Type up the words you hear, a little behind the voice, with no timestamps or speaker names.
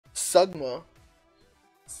Sugma.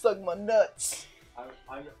 Sugma nuts.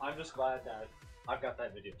 I'm just glad that I've got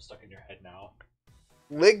that video stuck in your head now.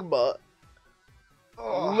 Ligma.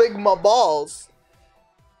 Oh. Ligma balls.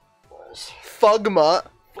 Fugma.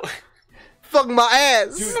 Fuck my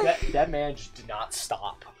ass. Dude, that man just did not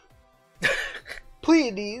stop.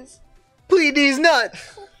 Pleiades. Pleiades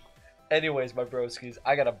nuts. Anyways, my broskies,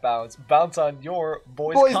 I gotta bounce. Bounce on your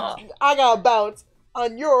boy's cock. I gotta bounce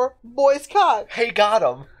on your boy's cock. Hey, got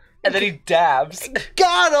him. And then he dabs.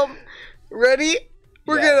 Got him. Ready?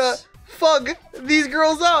 We're gonna fuck these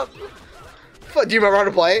girls up. Do you remember how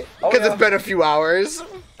to play? Because it's been a few hours.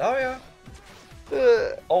 Oh yeah.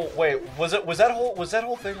 Oh wait, was that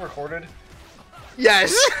whole thing recorded?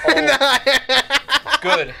 Yes. Oh.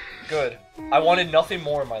 Good. I wanted nothing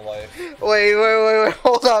more in my life. Wait.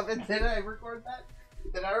 Hold up. Did I record that?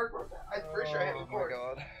 I'm pretty sure I hit record.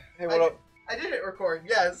 Oh my god. Hey, what up? I did hit record,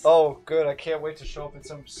 yes. Oh, good. I can't wait to show up in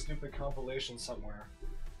some stupid compilation somewhere.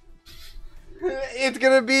 It's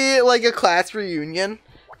gonna be like a class reunion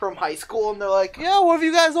from high school, and they're like, yeah, what have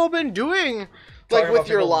you guys all been doing? Like, with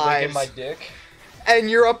your lives. My dick. And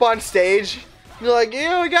you're up on stage, and you're like,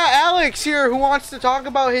 yeah, we got Alex here who wants to talk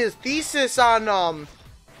about his thesis on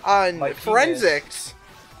forensics.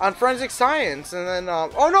 On forensic science. And then,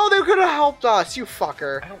 oh no, they could have helped us, you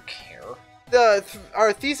fucker. I don't care.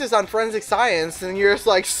 Our thesis on forensic science, and you're just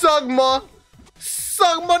like, Sugma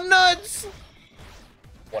nuts.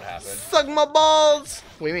 What happened? Sugma balls.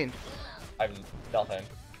 What do you mean? Nothing.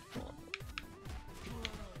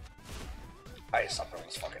 Something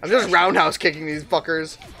was fucking. I'm just roundhouse kicking these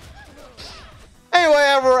fuckers. Anyway,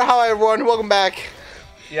 hi everyone, welcome back.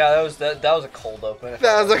 Yeah, that was a cold open.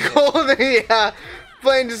 That was a cold, yeah.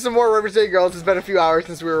 Playing just some more River City Girls. It's been a few hours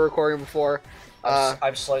since we were recording before.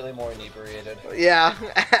 I'm slightly more inebriated. Yeah,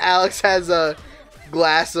 Alex has a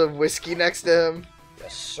glass of whiskey next to him.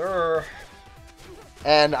 Yes, sir.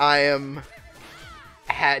 And I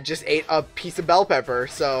just ate a piece of bell pepper,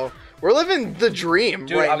 so we're living the dream.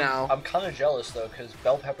 Dude, now. I'm kind of jealous though, because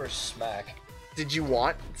bell peppers smack. Did you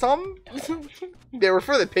want some? They were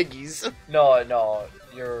for the piggies. No,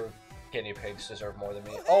 your guinea pigs deserve more than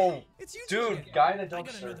me. Oh, dude, guy in a dumpster. I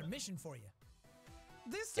got another mission for you.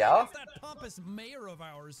 This yeah? That pompous mayor of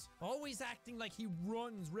ours, always acting like he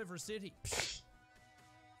runs River City.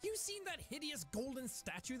 You seen that hideous golden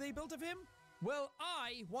statue they built of him? Well,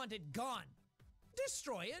 I want it gone.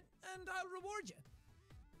 Destroy it, and I'll reward you.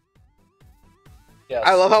 Yes.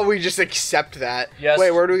 I love how we just accept that. Yes.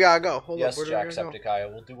 Wait, where do we gotta go? Hold yes, up, where Jacksepticeye,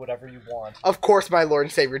 we'll do whatever you want. Of course, my Lord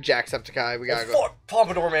and Savior Jacksepticeye, we gotta go. Fuck,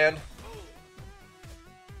 Pompadour Man.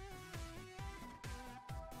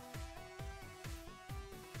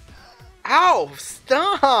 Ow!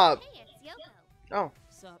 Stop! Hey, it's Yoko. Oh.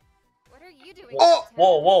 Sup? What are you doing? Oh!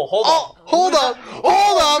 Whoa, hold on. Hold up!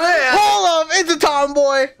 Hold up! It's a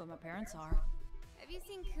tomboy! But my parents are. Have you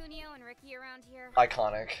seen Kunio and Ricky around here?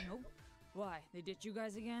 Iconic. Nope. Why? They ditched you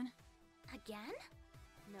guys again? Again?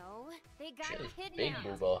 No, they got kidnapped. Big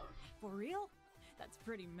booba. For real? That's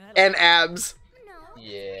pretty metal. And abs. No.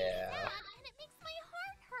 Yeah. And it makes my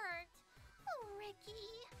heart hurt. Oh, Ricky.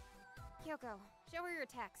 Kyoko, show her your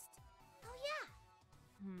text. Oh,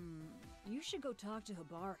 yeah. You should go talk to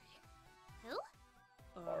Hibari. Who?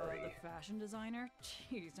 The fashion designer?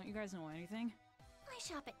 Jeez, don't you guys know anything? I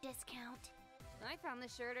shop at Discount. I found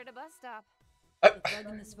this shirt at a bus stop. The thug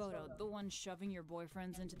in this photo, the one shoving your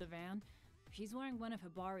boyfriends into the van, she's wearing one of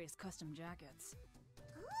Hibari's custom jackets.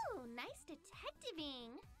 Ooh, nice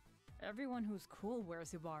detectiving. Everyone who's cool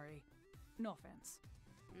wears Hibari. No offense.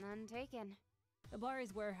 None taken.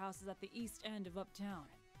 Hibari's warehouse is at the east end of Uptown.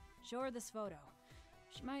 Show her this photo.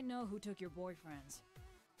 She might know who took your boyfriends.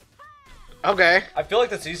 Okay. I feel like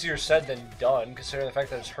that's easier said than done, considering the fact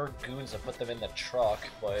that it's her goons that put them in the truck,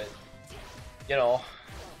 but, you know.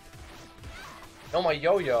 No, my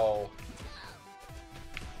yo-yo.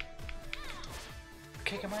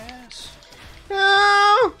 Kicking my ass.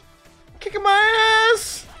 No! Kicking my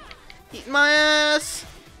ass! Eating my ass!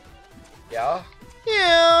 Yeah?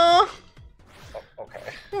 Yeah! Oh,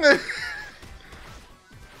 okay.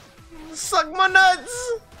 Suck my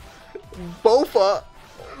nuts! Bofa!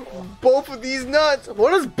 Bofa these nuts!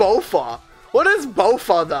 What is Bofa? What is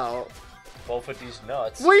Bofa though? Both these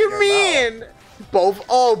nuts. What do you mean? Both.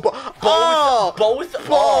 Oh, both. Oh,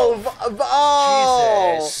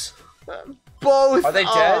 Jesus. Both. Are they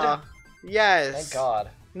dead? Yes. Thank God.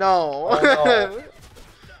 No. Oh no.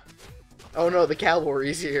 Oh no, the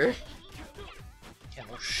cavalry's here. Yeah,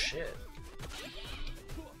 no shit.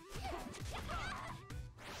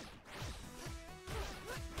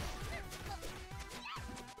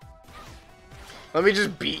 Let me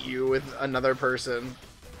just beat you with another person.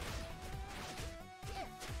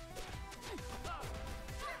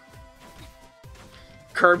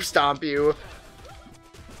 curb stomp you.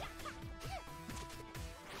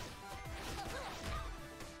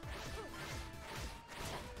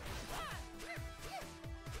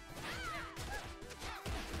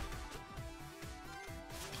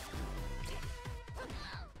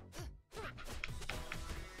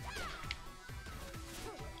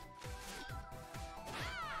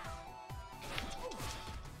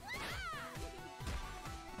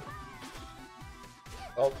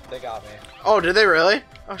 Oh, they got me. Oh, did they really?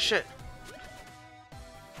 Oh shit.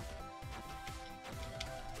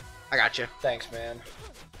 I got you. Thanks, man.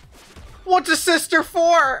 What's a sister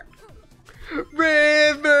for?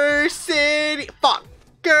 River City. Fuck.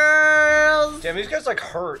 Girls. Damn, these guys like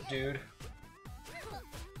hurt, dude.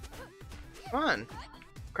 Come on.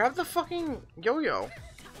 Grab the fucking yo-yo.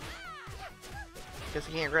 Guess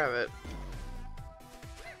I can't grab it.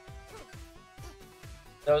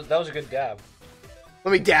 That was a good dab.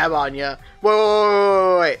 Let me dab on ya.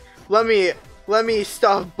 Wait. Let me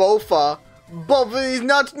stuff Bofa. Bofa these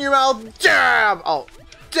nuts in your mouth. Dab. Oh,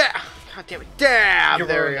 dab. God damn it. Dab. You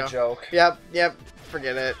There we ruined go. the joke. Yep.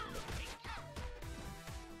 Forget it.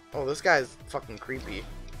 Oh, this guy's fucking creepy.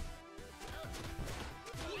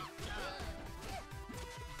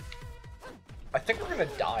 I think we're gonna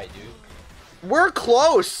die, dude. We're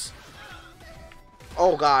close.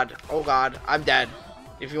 Oh god. I'm dead.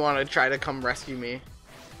 If you want to try to come rescue me.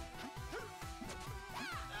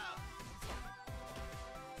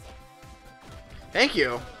 Thank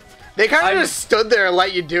you. They kind of just stood there and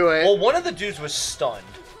let you do it. Well, one of the dudes was stunned.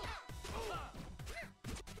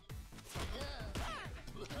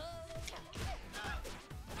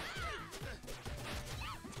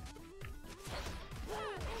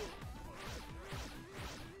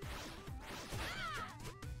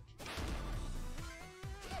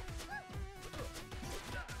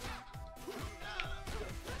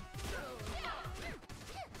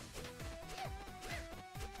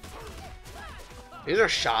 These are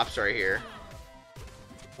shops right here.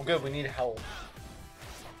 Well, good. We need help.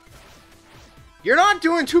 You're not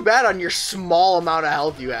doing too bad on your small amount of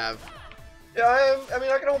health you have. Yeah, I mean,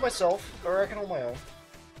 I can hold myself, or I can hold my own.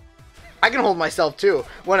 I can hold myself too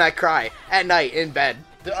when I cry at night in bed.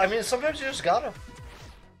 I mean, sometimes you just gotta.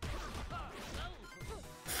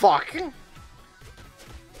 Fuck.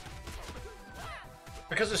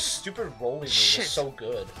 Because the stupid rolling move Shit. is so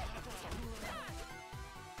good.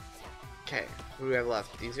 Okay, who do we have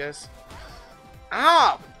left? These guys?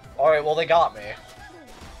 Ow! Alright, well, they got me.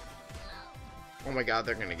 Oh my god,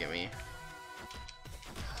 they're gonna get me.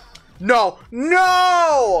 No!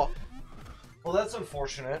 No! Well, that's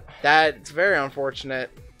unfortunate. That's very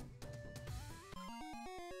unfortunate.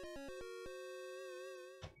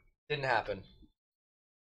 Didn't happen.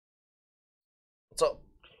 What's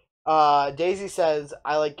up? Daisy says,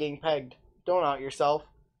 I like getting pegged. Don't out yourself.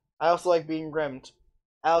 I also like being rimmed.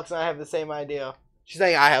 Alex and I have the same idea. She's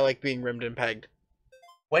saying I like being rimmed and pegged.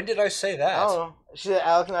 When did I say that? I don't know. She said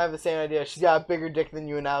Alex and I have the same idea. She's got a bigger dick than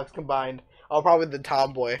you and Alex combined. Oh, probably the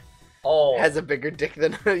tomboy Oh. has a bigger dick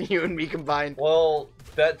than you and me combined. Well,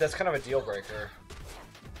 that's kind of a deal breaker.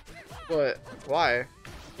 What? Why?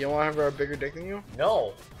 You don't want to have a bigger dick than you?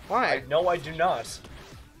 No. Why? No, I do not.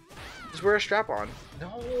 Just wear a strap on.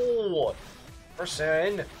 No.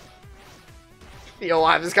 Person. You don't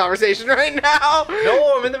want to have this conversation right now?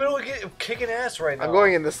 No, I'm in the middle of kicking ass right now. I'm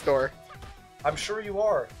going in the store. I'm sure you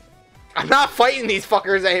are. I'm not fighting these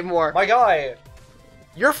fuckers anymore. My guy.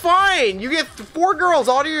 You're fine. You get 4 girls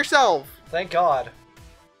all to yourself. Thank God.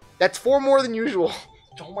 That's 4 more than usual.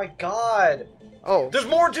 Oh my God. Oh. There's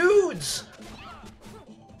more dudes.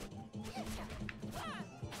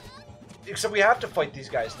 Except we have to fight these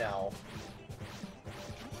guys now.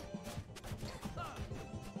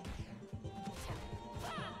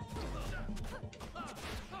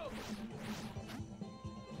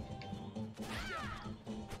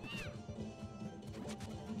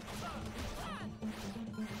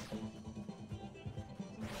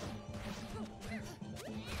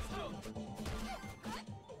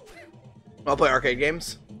 I'll play arcade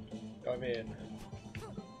games. I mean,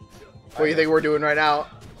 What do you think we're doing right now?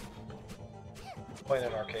 playing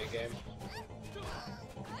an arcade game.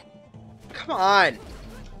 Come on.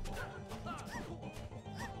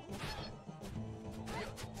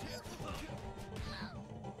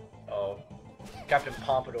 Oh, Captain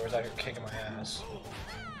Pompadour's out here kicking my ass.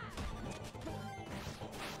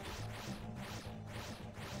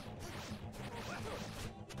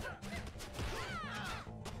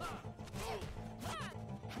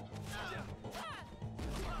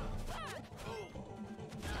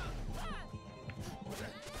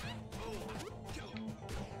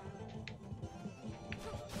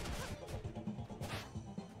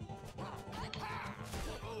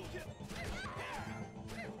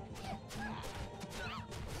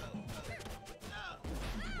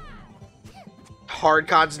 hard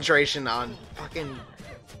concentration on fucking...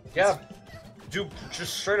 Yeah, dude,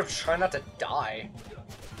 just straight up try not to die.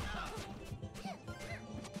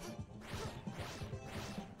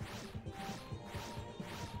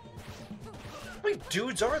 How many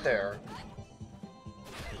dudes are there?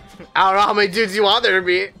 I don't know how many dudes you want there to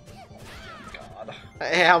be. God.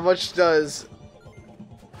 Hey, how much does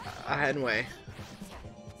a hen weigh?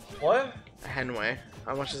 What? A hen weigh.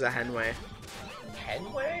 How much does a hen weigh?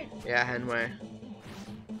 Henway? Yeah, hen weigh.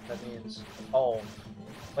 That means... Oh,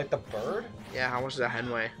 like the bird? Yeah, how much does a hen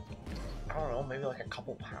weigh? I don't know, maybe like a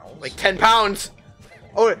couple pounds? Like 10 pounds!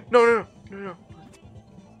 Oh, wait, no.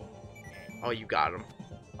 Oh, you got him.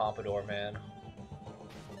 Pompadour, man.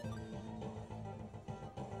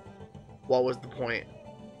 What was the point?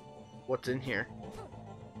 What's in here?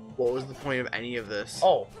 What was the point of any of this?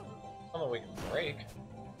 Oh, something we can break.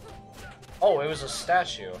 Oh, it was a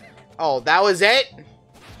statue. Oh, that was it?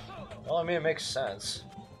 Well, I mean, it makes sense.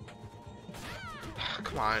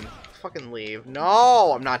 Come on. Fucking leave.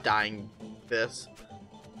 No, I'm not dying this.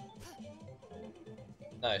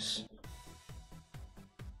 Nice.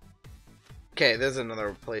 Okay, there's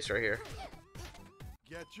another place right here.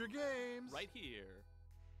 Get your games right here.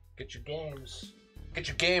 Get your games. Get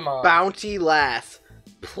your game on. Bounty Lass,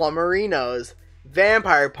 Plumerinos,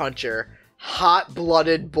 Vampire Puncher,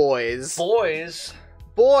 Hot-Blooded Boys. Boys.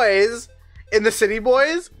 Boys? In the City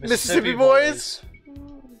Boys? Mississippi Boys?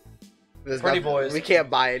 There's Pretty nothing- boys. We can't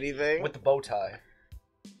buy anything. With the bow tie.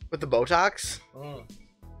 With the Botox? Mm.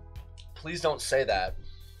 Please don't say that.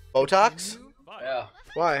 Botox? Yeah.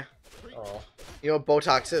 Why? Oh. You know what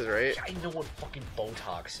Botox is, right? I know what fucking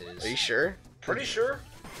Botox is. Are you sure? Pretty sure.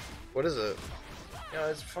 What is it? Yeah,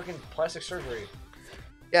 it's fucking plastic surgery.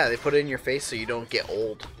 Yeah, they put it in your face so you don't get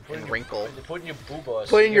old and wrinkle. They put in your booba.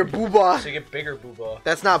 Put in your booba. So you get bigger booba.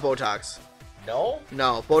 That's not Botox. No?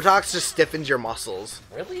 No, Botox just stiffens your muscles.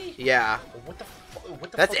 Really? Yeah. What the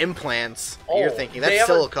what the That's fuck? implants. Oh, You're thinking. they That's have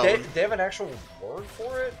silicone. They have an actual word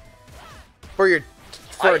for it? For your...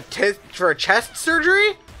 For a chest surgery?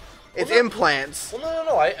 It's Well, no- implants. Well,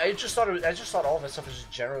 no. I just thought all of that stuff was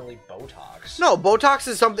just generally Botox. No, Botox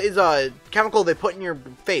is a chemical they put in your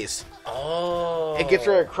face. Oh. It gets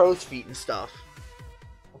rid of crow's feet and stuff.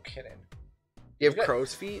 No kidding. You have got-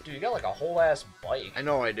 crow's feet? Dude, you got like a whole ass bike. I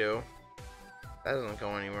know I do. That doesn't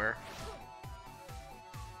go anywhere.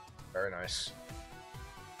 Very nice.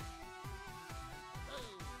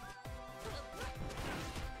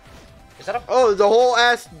 Is that a Oh, the whole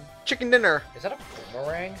ass chicken dinner. is that a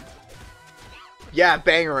boomerang? Yeah,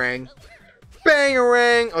 bangarang.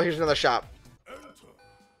 Bangarang! Oh, here's another shop.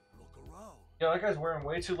 Yeah, that guy's wearing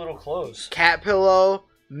way too little clothes. Cat pillow,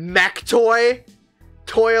 mech toy,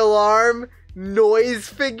 toy alarm, noise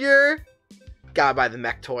figure. Gotta buy the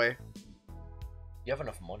mech toy. You have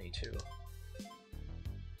enough money too.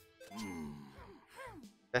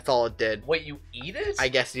 That's all it did. Wait, you eat it? I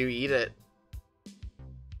guess you eat it.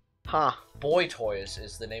 Huh. Boy Toys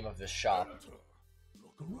is the name of this shop.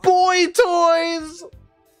 Boy toys!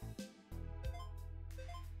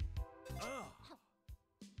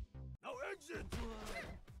 Now exit.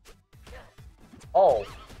 Oh.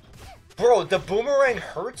 Bro, the boomerang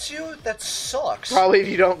hurts you? That sucks. Probably if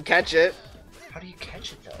you don't catch it. How do you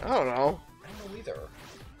catch it though? I don't know. I don't know either.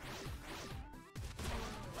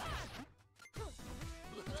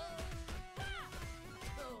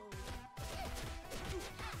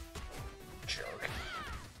 Jerk.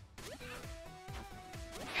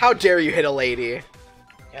 How dare you hit a lady?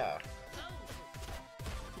 Yeah.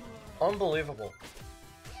 Unbelievable.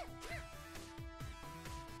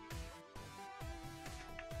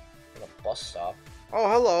 At a bus stop. Oh,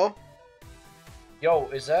 hello. Yo,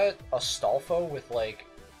 is that a Stolfo with like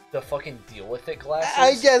the fucking deal with it glasses?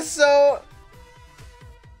 I guess so.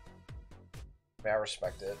 I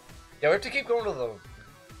respect it. Yeah, we have to keep going to the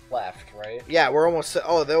left, right? Yeah, we're almost.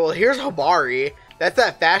 Oh, well, here's Habari. That's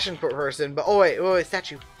that fashion person. But oh wait,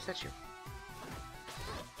 statue.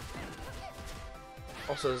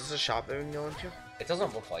 Also, is this a shop that we can go into? It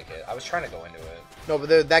doesn't look like it. I was trying to go into it. No,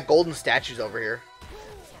 but that golden statue's over here.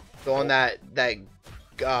 The one that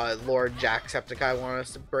Lord Jacksepticeye wanted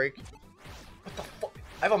us to break. What the fuck?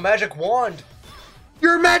 I have a magic wand!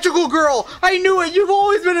 You're a magical girl! I knew it! You've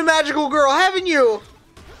always been a magical girl, haven't you?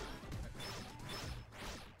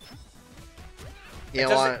 You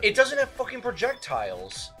know what? It doesn't have fucking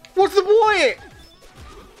projectiles. What's the point?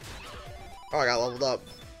 Oh, I got leveled up.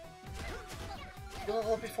 You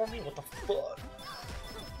leveled up before me? What the fuck?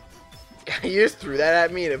 You just threw that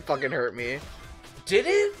at me and it fucking hurt me. Did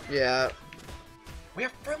it? Yeah. We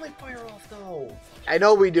have friendly fire off though. I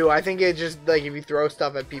know we do. I think it just, like, if you throw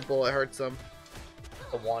stuff at people, it hurts them.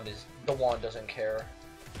 The wand doesn't care.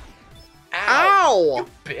 Ow! You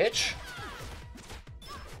bitch!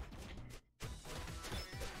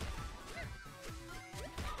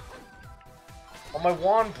 Oh, my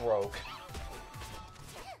wand broke.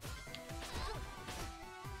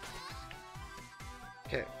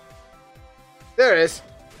 Okay. There it is.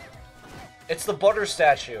 It's the butter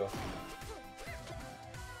statue.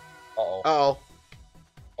 Uh-oh. Uh-oh.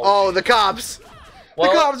 Oh, shit. the cops!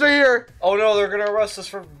 Well, the cops are here! Oh no, they're gonna arrest us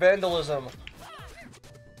for vandalism.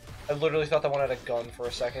 I literally thought that one had a gun for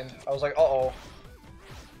a second. I was like, uh-oh.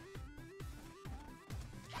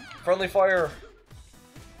 Friendly fire.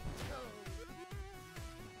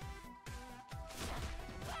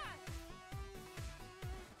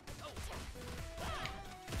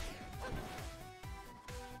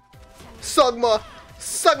 Suck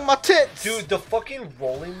my tits! Dude, the fucking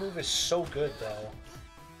rolling move is so good, though.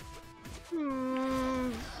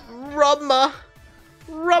 Rub my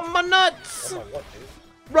nuts! Oh my what, dude?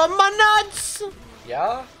 Rub my nuts!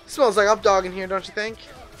 Yeah? Smells like up dog in here, don't you think?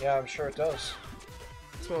 Yeah, I'm sure it does.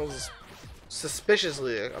 Smells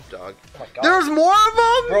suspiciously like up dog. Oh my god. There's more of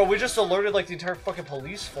them? Bro, we just alerted like the entire fucking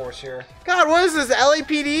police force here. God, what is this,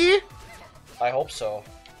 LAPD? I hope so.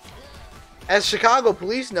 As Chicago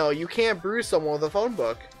police know, you can't bruise someone with a phone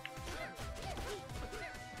book.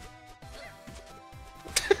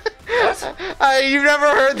 What? You've never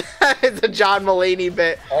heard that? It's a John Mulaney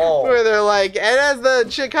bit. Oh. Where they're like, and as the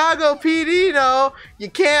Chicago PD know, you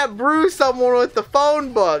can't bruise someone with the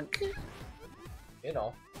phone book. You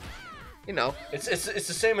know. You know. It's the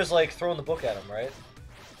same as like throwing the book at him, right?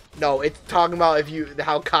 No, it's talking about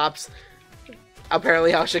how cops,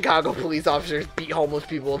 apparently how Chicago police officers beat homeless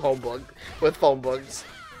people with phone books.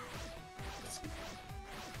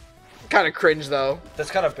 Kind of cringe though.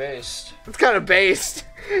 That's kind of based. It's kind of based.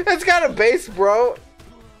 It's kind of based, bro.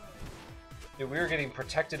 Dude, we are getting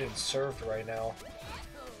protected and served right now.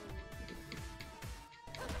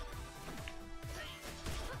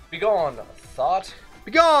 Be gone, thought.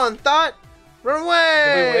 Be gone, thought. Run away.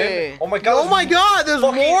 Did we win? Oh my god. Oh my god, there's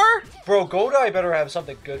fucking, more? Bro, Godai better have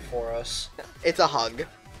something good for us. It's a hug.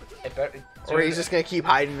 It better, Or he's just gonna keep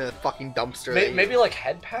hiding in the fucking dumpster. Maybe like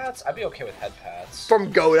head pats? I'd be okay with head pats.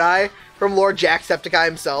 From Godai? From Lord Jacksepticeye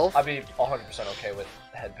himself? I'd be 100% okay with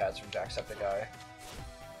head pats from Jacksepticeye.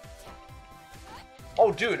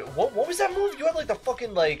 Oh, dude, what was that move? You had like the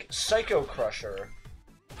fucking like Psycho Crusher.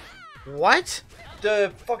 What?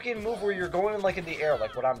 The fucking move where you're going like in the air,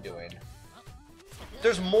 like what I'm doing.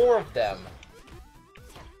 There's more of them.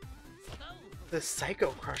 The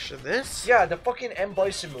Psycho Crusher, this? Yeah, the fucking M.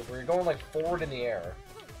 Bison move where you're going like forward in the air.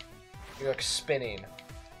 You're like spinning.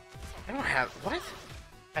 I don't have... What?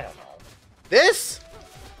 I don't know. This?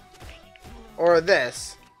 Or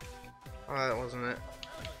this? Oh, that wasn't it.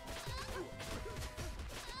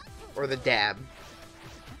 Or the dab.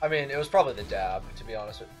 I mean, it was probably the dab, to be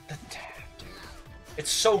honest with you. The dab, dude. It's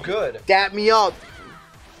so good. Dap me up.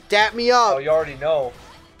 Dap me up. Oh, you already know.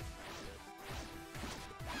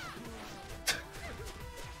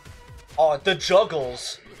 Oh, the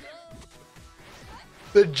juggles.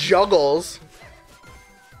 The juggles.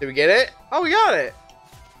 Did we get it? Oh, we got it.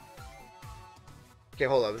 Okay,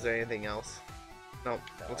 hold up. Is there anything else? Nope.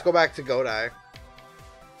 No. Let's go back to Godai.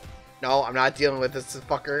 No, I'm not dealing with this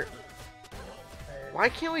fucker. Why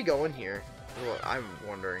can't we go in here? Is what I'm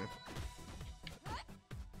wondering.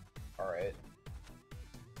 Alright.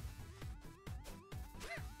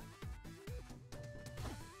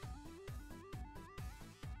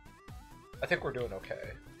 I think we're doing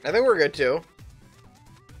okay. I think we're good too.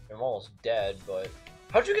 I'm almost dead, but...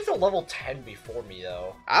 How'd you get to level 10 before me,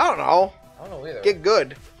 though? I don't know. I don't know either. Get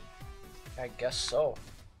good. I guess so.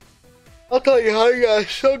 I'll tell you how you gotta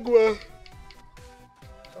suck my... I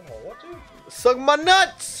don't know what, dude? Suck my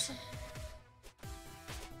nuts!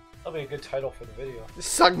 That'll be a good title for the video.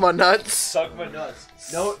 Suck my nuts. Suck my nuts.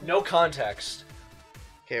 No context.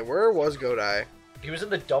 Okay, where was Godai? He was in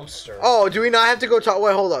the dumpster. Oh, do we not have to go talk?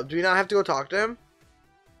 Wait, hold up. Do we not have to go talk to him?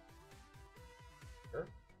 Sure.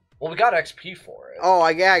 Well, we got XP for it. Oh,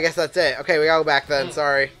 yeah, I guess that's it. Okay, we gotta go back then.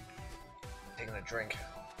 Sorry. Taking a drink.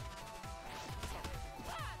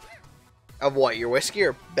 Of what? Your whiskey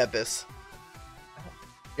or Beppis?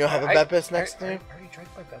 You don't have a Beppis next to you? I already drank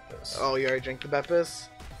my Beppis. Oh, you already drank the Beppis?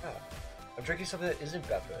 Yeah. I'm drinking something that isn't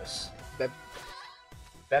Beppis. Bep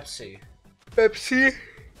Pepsi. Pepsi?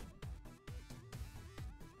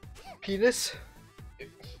 Penis?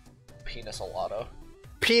 Penis alata.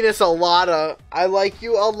 Penis alata. I like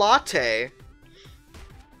you a latte.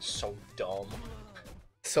 So dumb.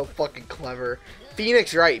 So fucking clever.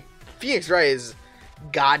 Phoenix Wright. Phoenix Wright is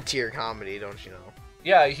god tier comedy, don't you know?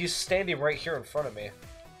 Yeah, he's standing right here in front of me.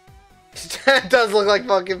 It does look like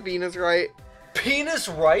fucking penis, right? Penis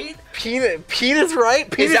right? Penis right?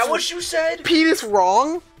 Penis, Is that what you said? Penis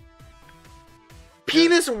wrong?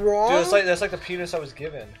 Penis wrong? Dude, that's like the penis I was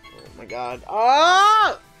given. Oh my god.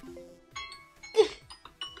 Ah!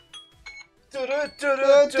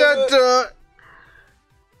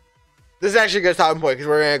 This is actually a good stopping point because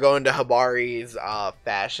we're gonna go into Hibari's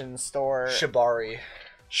fashion store. Shibari.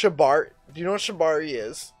 Shibari. Do you know what Shibari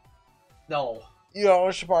is? No. You don't know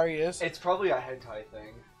what Shibari is? It's probably a hentai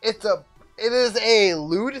thing. It is a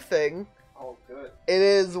lewd thing. Oh, good. It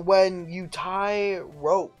is when you tie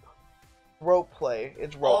rope. Rope play.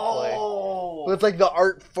 It's rope play. But it's like the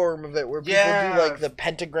art form of it where people do like the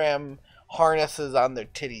pentagram harnesses on their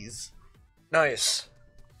titties. Nice.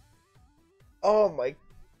 Oh my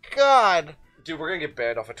god. Dude, we're gonna get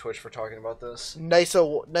banned off of Twitch for talking about this. Nice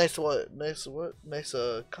what? Nice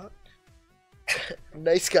cock.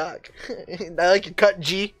 Nice cock. I like your cut,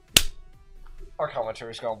 G. Our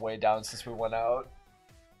commentary's gone way down since we went out.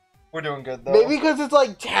 We're doing good though. Maybe because it's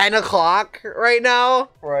like 10 o'clock right now.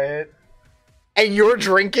 Right. And you're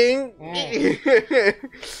drinking.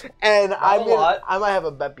 And I might have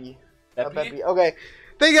a Beppy. Beppy? Okay.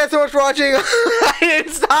 Thank you guys so much for watching. I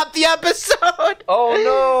didn't stop the episode. Oh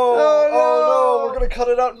no! Oh no! We're gonna cut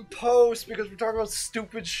it out in post because we're talking about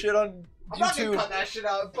stupid shit on I'm not YouTube. gonna cut that shit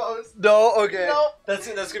out in post. No, okay. Nope. That's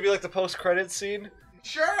gonna be like the post-credit scene.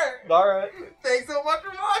 Sure. All right. Thanks so much for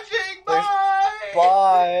watching. Thanks.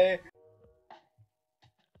 Bye. Bye.